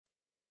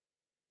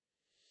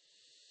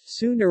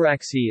Su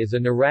Nuraxi is a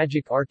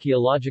Nuragic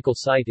archaeological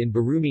site in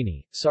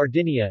Barumini,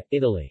 Sardinia,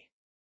 Italy.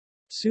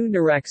 Su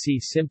Nuraxi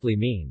simply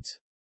means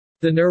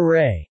the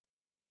Nuray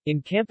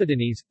in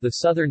Campidanese, the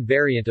southern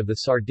variant of the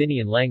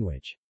Sardinian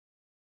language.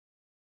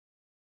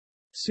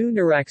 Su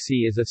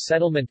Nuraxi is a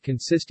settlement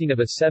consisting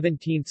of a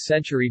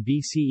 17th-century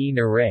BCE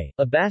Nuray,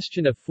 a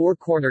bastion of four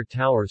corner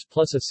towers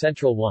plus a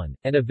central one,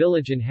 and a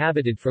village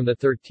inhabited from the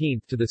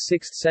 13th to the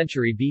 6th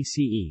century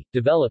BCE,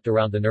 developed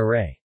around the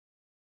Nuray.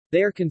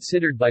 They are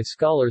considered by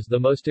scholars the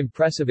most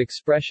impressive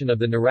expression of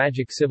the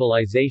Nuragic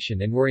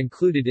civilization and were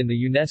included in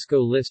the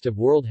UNESCO list of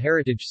World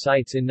Heritage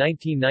Sites in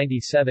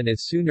 1997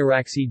 as Su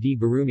Nuraxi di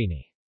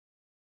Barumini.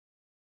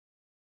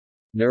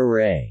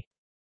 Nuray.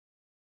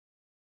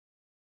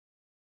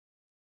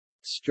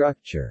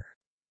 Structure.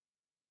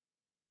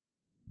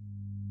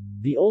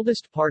 The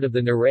oldest part of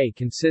the Nuray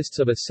consists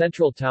of a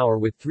central tower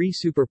with three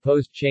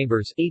superposed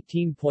chambers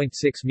 18.6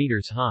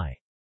 meters high.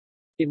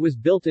 It was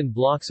built in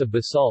blocks of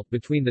basalt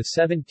between the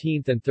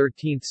 17th and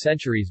 13th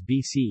centuries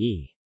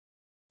BCE.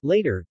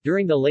 Later,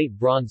 during the Late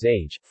Bronze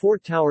Age, four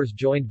towers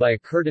joined by a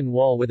curtain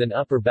wall with an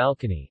upper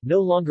balcony,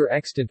 no longer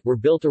extant, were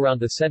built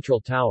around the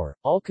central tower,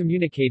 all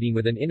communicating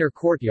with an inner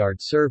courtyard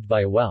served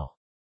by a well.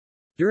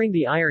 During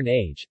the Iron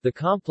Age, the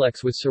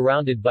complex was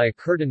surrounded by a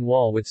curtain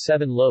wall with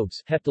 7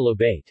 lobes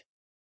heptalobate.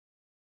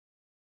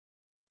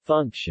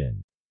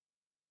 Function.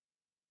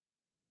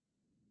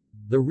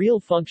 The real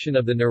function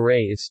of the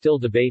Nuray is still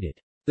debated.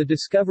 The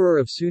discoverer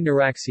of Su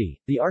Nuraxi,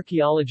 the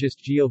archaeologist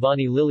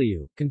Giovanni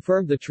Liliu,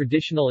 confirmed the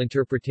traditional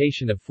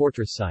interpretation of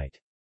fortress site.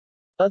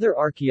 Other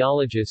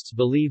archaeologists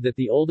believe that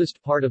the oldest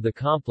part of the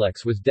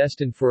complex was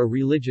destined for a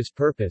religious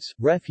purpose,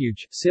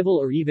 refuge, civil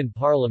or even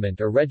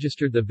parliament, or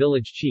registered the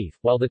village chief,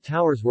 while the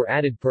towers were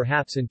added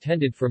perhaps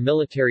intended for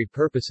military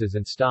purposes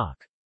and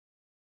stock.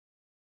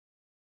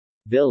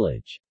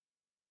 Village.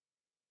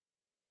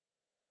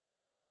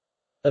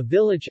 A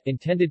village,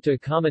 intended to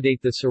accommodate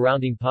the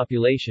surrounding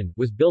population,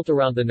 was built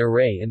around the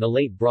Nuray in the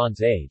Late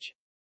Bronze Age.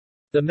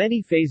 The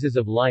many phases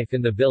of life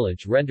in the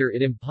village render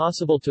it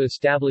impossible to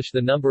establish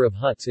the number of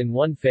huts in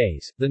one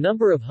phase. The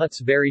number of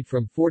huts varied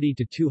from 40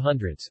 to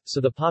 200,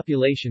 so the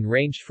population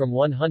ranged from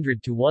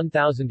 100 to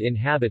 1,000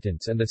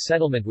 inhabitants, and the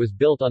settlement was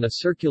built on a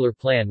circular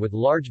plan with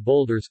large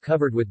boulders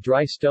covered with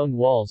dry stone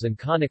walls and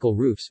conical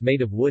roofs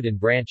made of wood and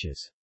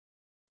branches.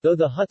 Though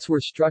the huts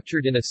were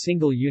structured in a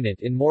single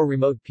unit in more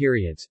remote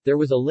periods, there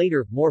was a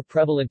later, more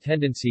prevalent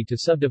tendency to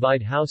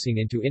subdivide housing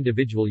into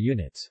individual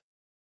units.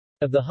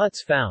 Of the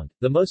huts found,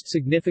 the most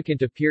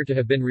significant appear to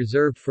have been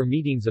reserved for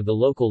meetings of the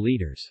local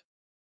leaders.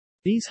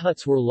 These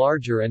huts were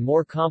larger and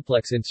more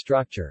complex in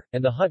structure,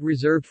 and the hut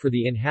reserved for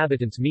the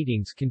inhabitants'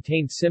 meetings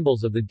contained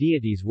symbols of the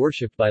deities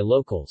worshipped by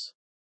locals.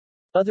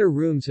 Other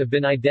rooms have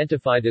been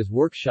identified as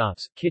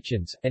workshops,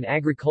 kitchens, and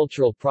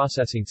agricultural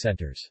processing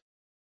centers.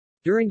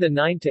 During the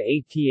 9th to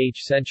 8th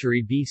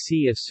century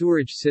BC a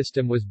sewerage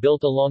system was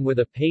built along with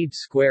a paved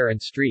square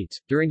and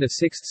streets. During the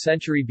 6th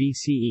century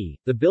BCE,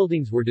 the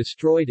buildings were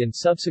destroyed and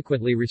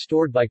subsequently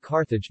restored by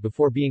Carthage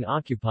before being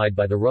occupied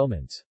by the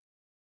Romans.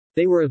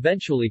 They were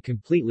eventually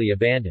completely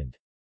abandoned.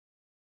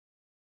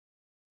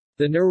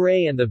 The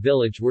Nuray and the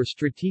village were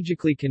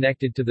strategically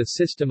connected to the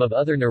system of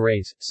other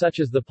Nurays, such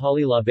as the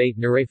Polylabate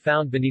Nuray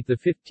found beneath the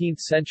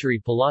 15th century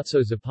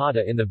Palazzo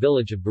Zapata in the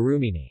village of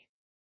Barumini.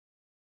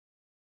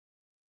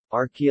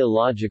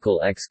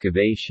 Archaeological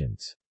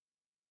excavations.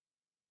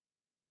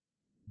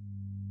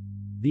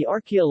 The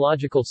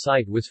archaeological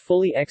site was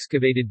fully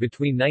excavated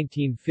between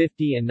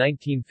 1950 and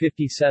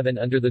 1957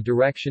 under the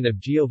direction of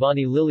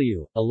Giovanni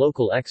Liliu, a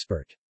local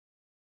expert.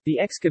 The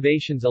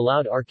excavations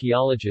allowed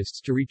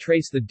archaeologists to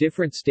retrace the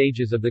different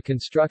stages of the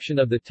construction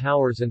of the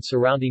towers and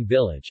surrounding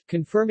village,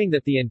 confirming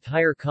that the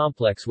entire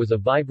complex was a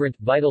vibrant,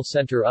 vital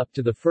center up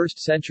to the 1st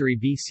century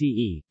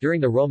BCE, during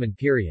the Roman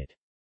period.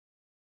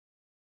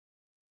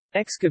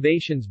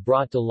 Excavations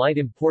brought to light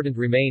important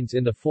remains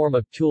in the form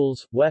of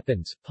tools,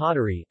 weapons,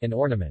 pottery, and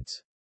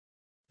ornaments.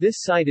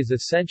 This site is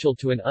essential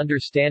to an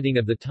understanding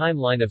of the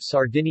timeline of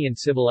Sardinian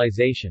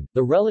civilization.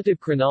 The relative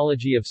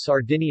chronology of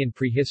Sardinian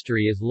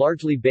prehistory is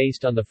largely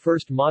based on the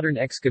first modern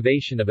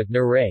excavation of at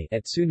Nuray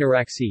at Su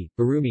Nuraxi,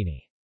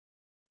 Barumini.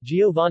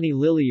 Giovanni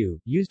Liliu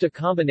used a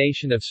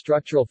combination of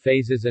structural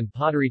phases and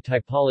pottery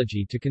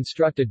typology to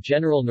construct a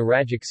general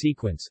Nuragic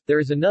sequence. There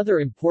is another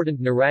important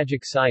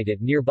Nuragic site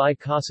at nearby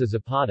Casa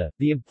Zapata,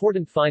 the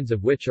important finds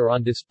of which are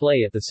on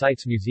display at the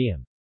site's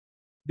museum.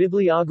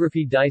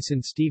 Bibliography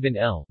Dyson Stephen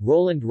L.,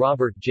 Roland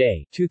Robert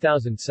J.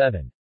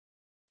 2007.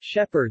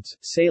 Shepherds,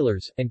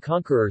 Sailors, and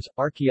Conquerors,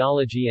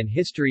 Archaeology and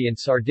History in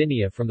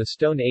Sardinia from the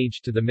Stone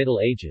Age to the Middle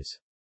Ages.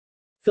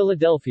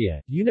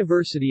 Philadelphia,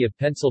 University of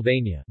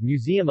Pennsylvania,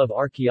 Museum of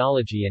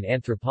Archaeology and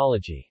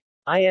Anthropology.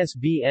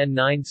 ISBN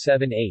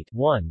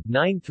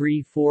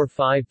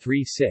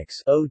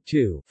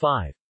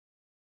 978-1-934536-02-5.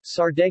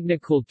 Sardegna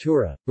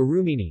Cultura,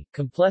 Barumini,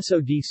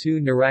 Complesso di Su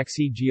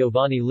Nuraxi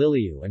Giovanni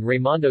Liliu and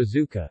Raimondo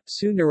Zucca,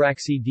 Su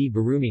Nuraxi di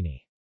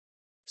Barumini.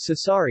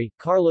 Cesari,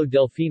 Carlo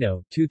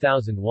Delfino,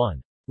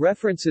 2001.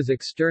 References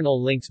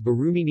external links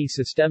Barumini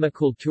Sistema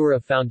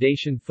Cultura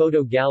Foundation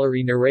Photo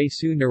Gallery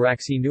Nuraxi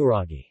Nuraxi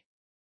Nuragi.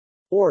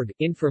 Org,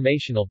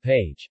 informational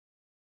page.